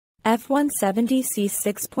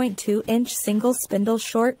F170C6.2 inch single spindle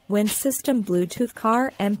short winch system Bluetooth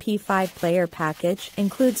car MP5 player package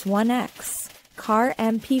includes 1x car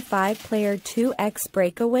MP5 player 2x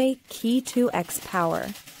breakaway key 2x power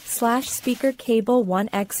 / speaker cable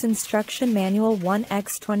 1x instruction manual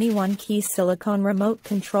 1x 21 key silicone remote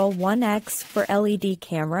control 1x for LED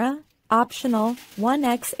camera optional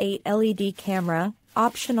 1x 8 LED camera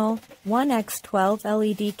optional 1x 12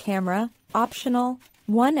 LED camera optional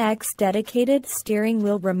 1x dedicated steering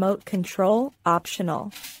wheel remote control,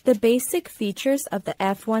 optional. The basic features of the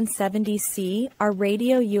F170C are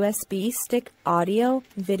radio USB stick, audio,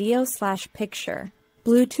 video/picture.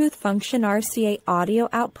 Bluetooth function RCA audio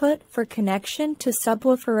output for connection to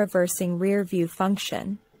subwoofer reversing rear view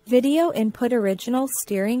function. Video input original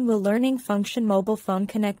steering wheel learning function mobile phone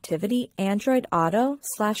connectivity Android Auto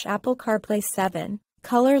 / Apple CarPlay 7.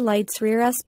 Color lights rear